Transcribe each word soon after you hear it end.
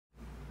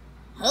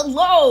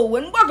Hello,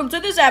 and welcome to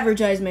this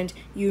advertisement.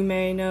 You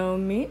may know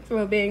me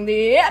for being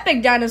the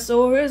epic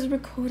dinosaur who has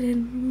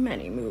recorded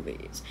many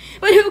movies.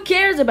 But who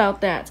cares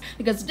about that?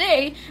 Because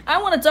today,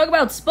 I want to talk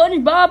about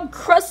SpongeBob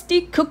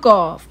Krusty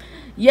Cook-Off.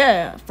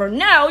 Yeah, for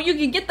now, you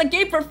can get the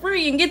game for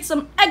free and get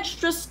some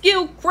extra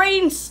skill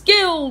crane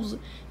skills.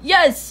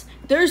 Yes,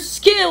 there's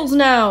skills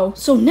now.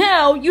 So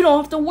now, you don't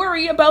have to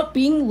worry about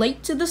being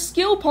late to the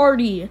skill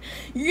party.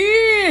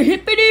 Yeah,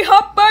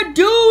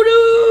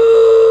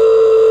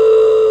 hippity-hoppa-doo-doo!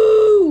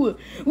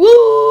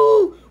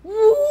 Woo! Woo!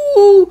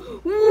 Woo!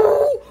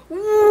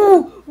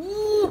 Woo!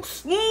 Woo!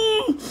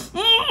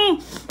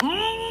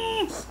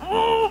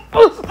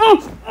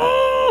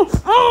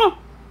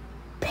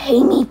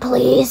 Pay me,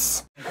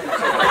 please.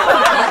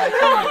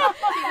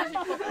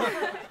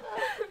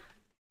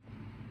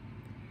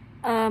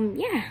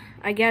 Yeah,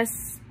 I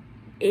guess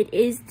it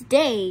is the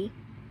day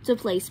to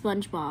play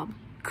SpongeBob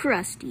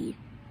Krusty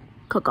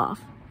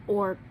Cook-Off,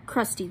 or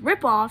Krusty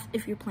Rip-Off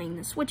if you're playing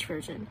the Switch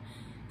version.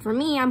 For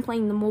me, I'm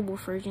playing the mobile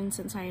version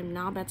since I am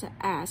now about to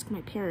ask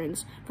my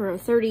parents for a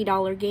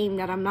 $30 game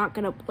that I'm not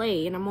gonna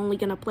play, and I'm only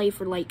gonna play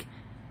for like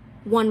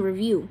one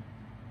review.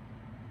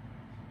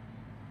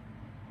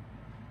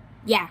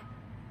 Yeah.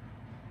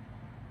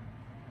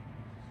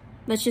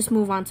 Let's just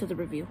move on to the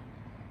review.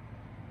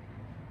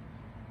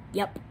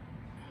 Yep.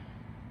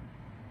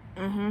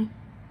 Okay,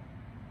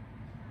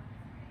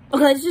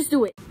 let's just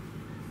do it.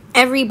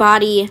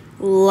 Everybody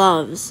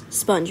loves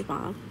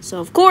SpongeBob, so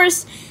of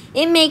course,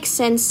 it makes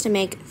sense to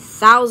make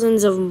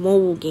thousands of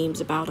mobile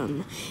games about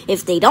him.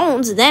 If they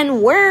don't,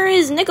 then where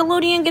is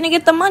Nickelodeon gonna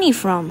get the money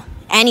from?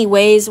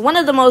 Anyways, one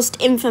of the most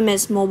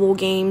infamous mobile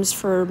games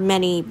for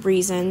many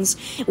reasons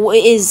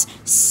is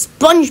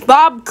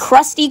SpongeBob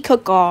Krusty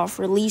Cook-Off,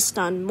 released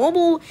on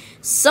mobile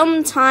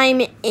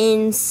sometime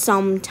in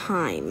some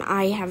time.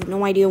 I have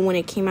no idea when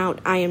it came out.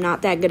 I am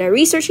not that good at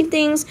researching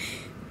things,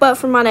 but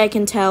from what I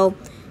can tell,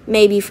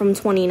 maybe from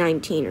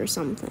 2019 or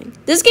something.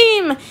 This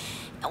game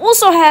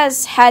also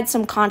has had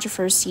some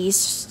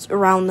controversies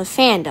around the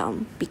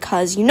fandom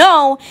because, you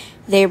know,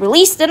 they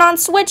released it on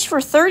Switch for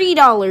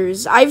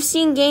 $30. I've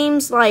seen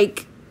games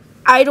like,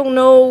 I don't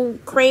know,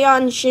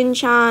 Crayon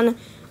Shin-chan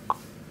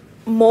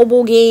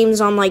mobile games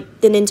on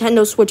like the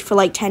Nintendo Switch for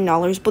like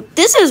 $10, but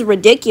this is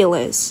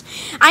ridiculous.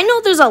 I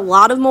know there's a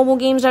lot of mobile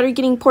games that are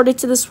getting ported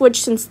to the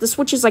Switch since the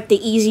Switch is like the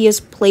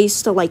easiest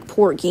place to like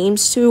port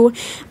games to,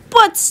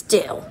 but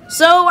still.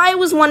 So I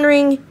was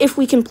wondering if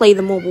we can play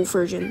the mobile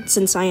version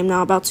since I am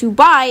now about to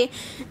buy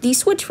the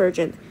Switch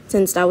version,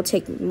 since that would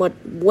take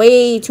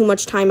way too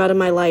much time out of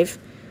my life.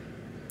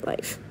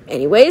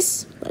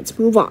 Anyways, let's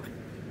move on.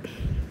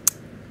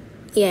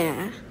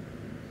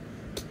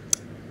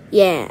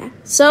 Yeah,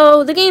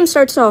 so the game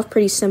starts off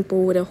pretty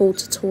simple with a whole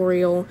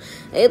tutorial.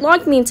 It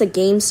logged me into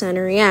Game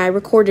Center. Yeah, I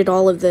recorded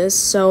all of this,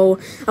 so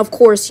of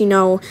course, you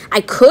know,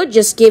 I could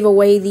just give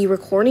away the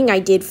recording I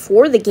did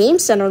for the Game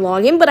Center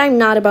login, but I'm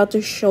not about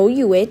to show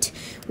you it.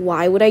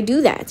 Why would I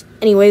do that?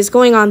 Anyways,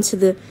 going on to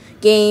the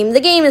game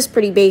is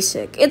pretty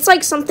basic. It's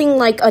like something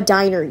like a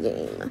diner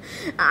game.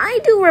 I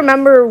do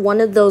remember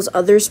one of those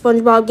other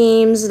SpongeBob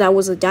games that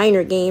was a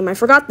diner game. I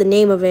forgot the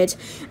name of it.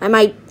 I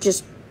might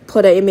just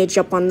put an image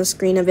up on the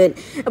screen of it.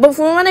 But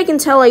from what I can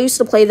tell, I used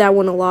to play that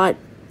one a lot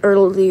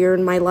earlier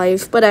in my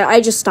life, but I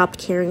just stopped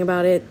caring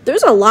about it.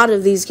 There's a lot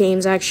of these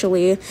games,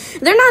 actually.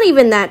 They're not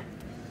even that,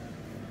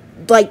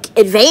 like,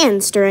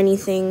 advanced or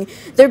anything.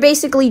 They're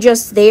basically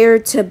just there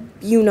to,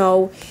 you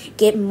know,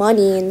 get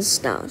money and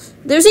stuff.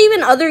 There's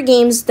even other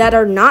games that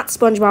are not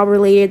SpongeBob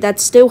related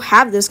that still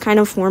have this kind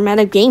of format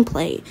of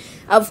gameplay.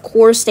 Of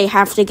course, they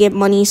have to get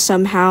money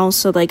somehow,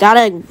 so they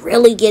gotta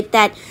really get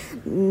that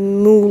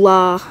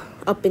moolah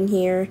up in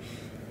here.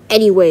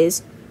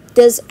 Anyways,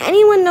 does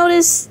anyone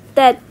notice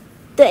that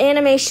the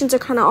animations are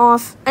kind of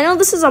off? I know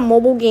this is a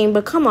mobile game,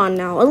 but come on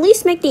now. At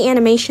least make the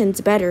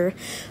animations better.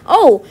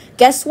 Oh,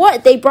 guess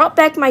what? They brought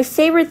back my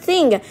favorite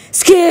thing.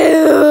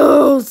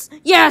 Skills!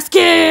 Yeah,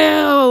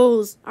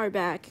 skills are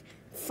back.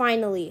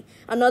 Finally,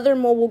 another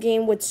mobile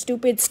game with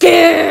stupid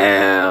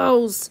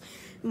skills!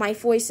 My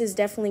voice is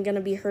definitely going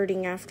to be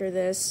hurting after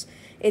this.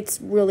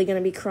 It's really going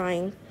to be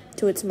crying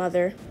to its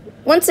mother.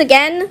 Once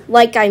again,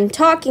 like I'm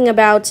talking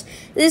about,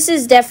 this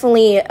is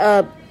definitely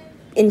a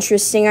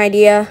interesting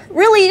idea.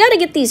 Really, you gotta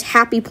get these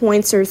happy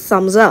points or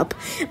thumbs up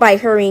by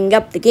hurrying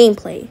up the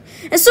gameplay.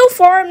 And so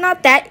far, I'm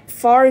not that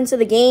far into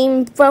the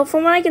game. Well,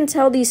 from what I can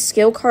tell, these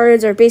skill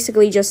cards are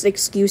basically just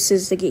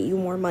excuses to get you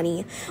more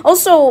money.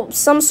 Also,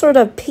 some sort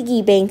of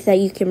piggy bank that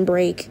you can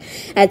break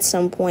at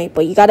some point,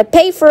 but you gotta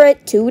pay for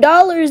it.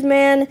 $2,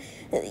 man.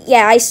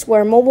 Yeah, I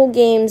swear, mobile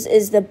games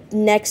is the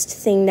next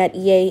thing that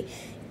EA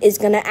is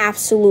gonna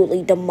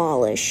absolutely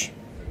demolish.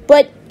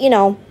 But, you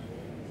know,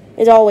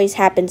 it always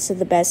happens to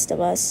the best of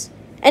us.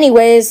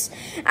 Anyways,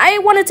 I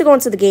wanted to go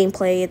into the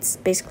gameplay. It's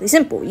basically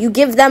simple. You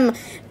give them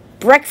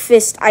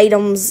breakfast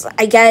items,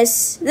 I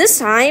guess. This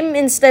time,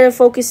 instead of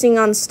focusing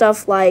on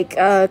stuff like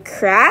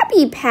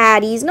Krabby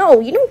Patties. No,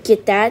 you don't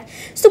get that.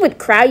 Stupid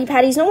Krabby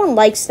Patties. No one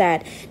likes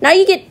that. Now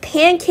you get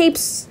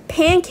pancakes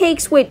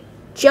with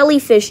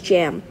jellyfish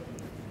jam.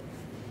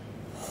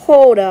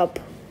 Hold up.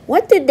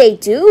 What did they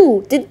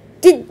do? Did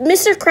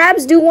Mr.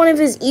 Krabs do one of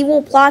his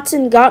evil plots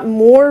and got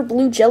more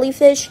blue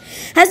jellyfish?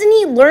 Hasn't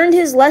he learned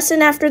his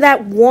lesson after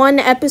that one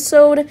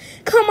episode?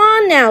 Come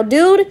on now,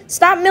 dude.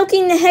 Stop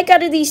milking the heck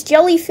out of these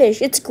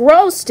jellyfish. It's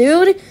gross,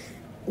 dude.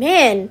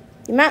 Man,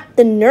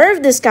 the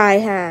nerve this guy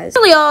has.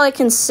 Really all I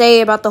can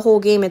say about the whole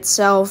game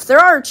itself. There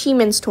are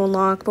achievements to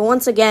unlock, but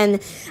once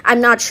again,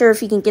 I'm not sure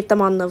if you can get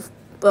them on the,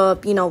 the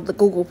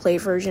Google Play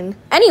version.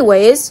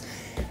 Anyways,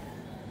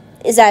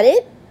 is that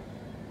it?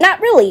 Not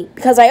really,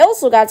 because I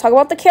also got to talk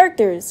about the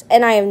characters,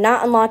 and I have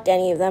not unlocked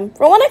any of them.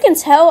 From what I can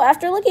tell,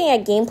 after looking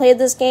at gameplay of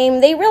this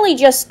game, they really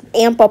just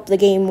amp up the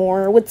game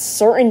more with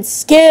certain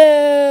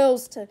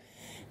skills to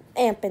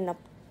amping up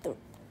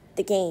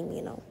the game,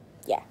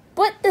 Yeah.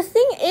 But the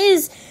thing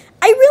is,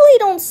 I really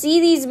don't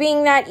see these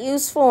being that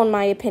useful, in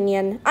my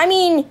opinion. I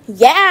mean,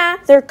 yeah,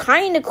 they're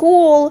kind of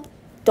cool.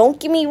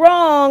 Don't get me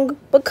wrong,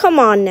 but come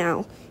on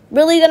now.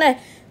 Really gonna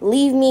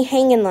leave me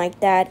hanging like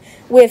that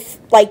with,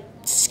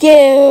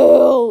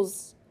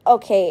 skills.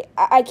 Okay,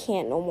 I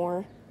can't no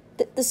more.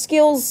 The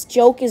skills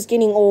joke is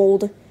getting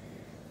old.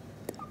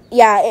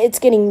 Yeah, it's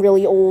getting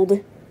really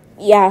old.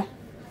 Yeah,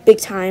 big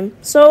time.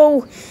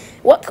 So,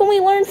 what can we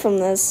learn from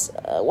this?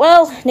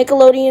 Well,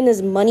 Nickelodeon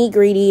is money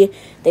greedy.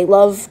 They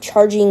love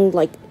charging,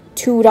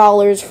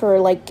 $2 for,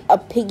 a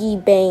piggy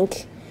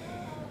bank.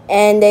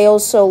 And they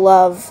also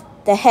love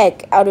the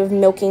heck out of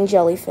milking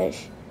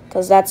jellyfish.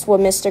 Because that's what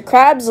Mr.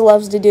 Krabs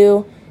loves to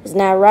do. Isn't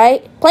that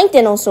right?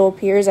 Plankton also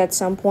appears at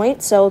some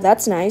point, so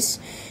that's nice.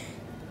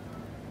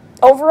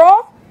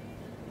 Overall,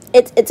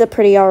 it's a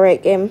pretty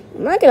alright game.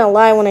 I'm not gonna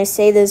lie when I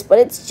say this, but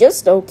it's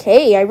just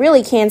okay. I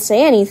really can't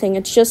say anything.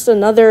 It's just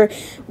another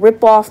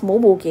rip-off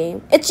mobile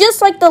game. It's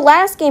just like the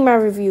last game I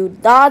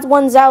reviewed. The odd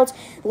one's out,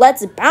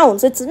 let's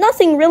bounce. It's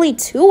nothing really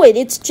to it.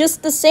 It's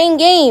just the same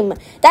game.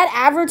 That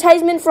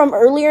advertisement from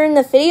earlier in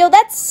the video,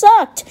 that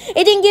sucked.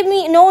 It didn't give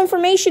me no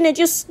information. It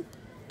just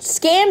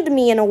scammed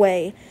me in a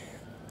way.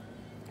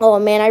 Oh,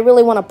 man, I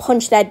really want to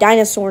punch that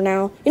dinosaur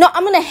now.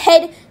 I'm going to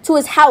head to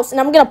his house, and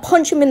I'm going to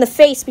punch him in the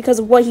face because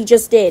of what he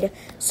just did.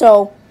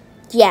 So,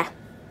 yeah.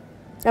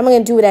 I'm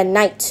going to do it at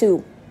night,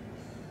 too.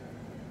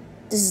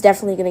 This is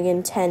definitely going to get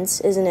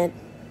intense, isn't it?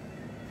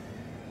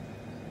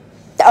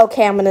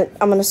 Okay, I'm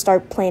gonna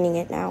start planning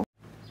it now.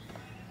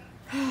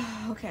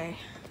 Okay.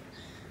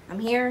 I'm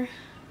here.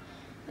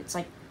 It's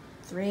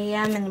 3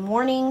 a.m. in the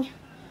morning.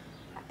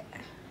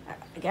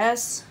 I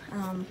guess.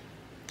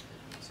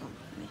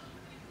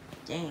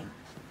 Dang,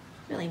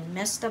 really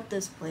messed up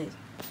this place.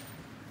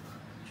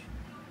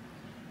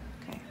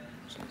 Okay,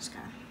 so just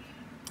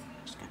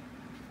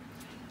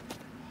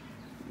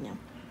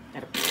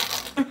gotta,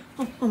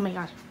 oh my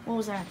god, what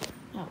was that?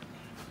 Oh,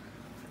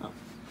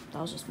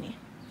 that was just me.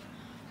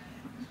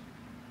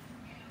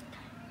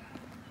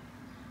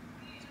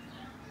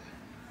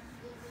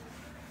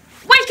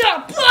 Wake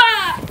up!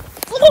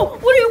 Oh,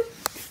 what are you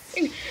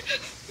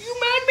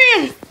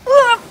madman?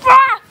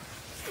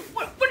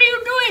 What are you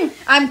doing?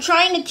 I'm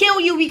trying to kill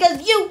you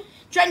because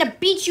trying to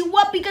beat you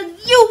up because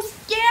you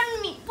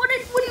scammed me. What are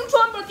you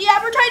talking about? The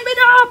advertisement?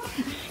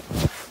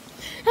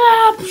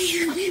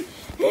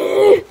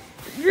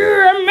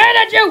 I'm mad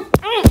at you.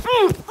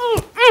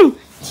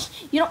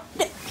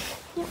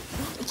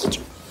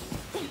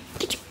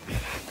 Get you.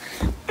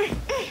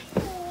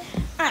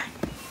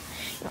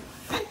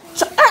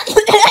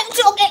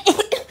 It's okay.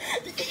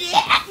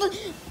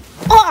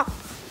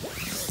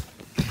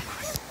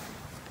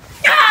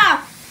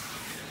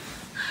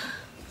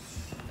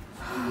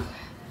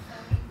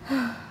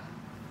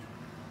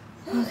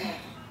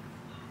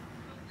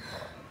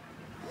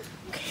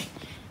 Okay.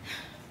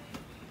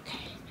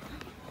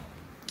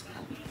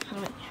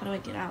 How do I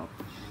get out?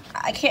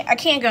 I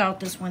can't go out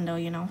this window,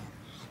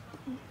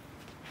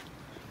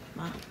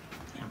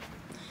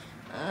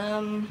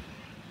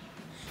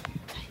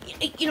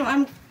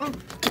 I'm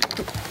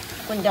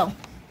window.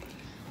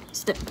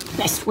 It's the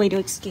best way to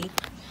escape.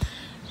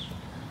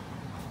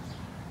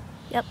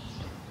 Yep.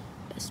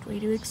 Best way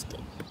to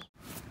escape.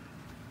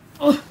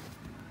 Oh.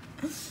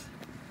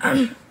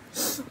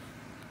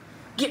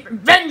 Get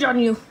revenge on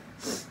you.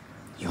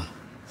 You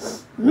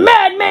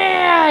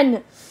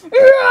madman!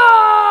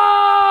 Yeah!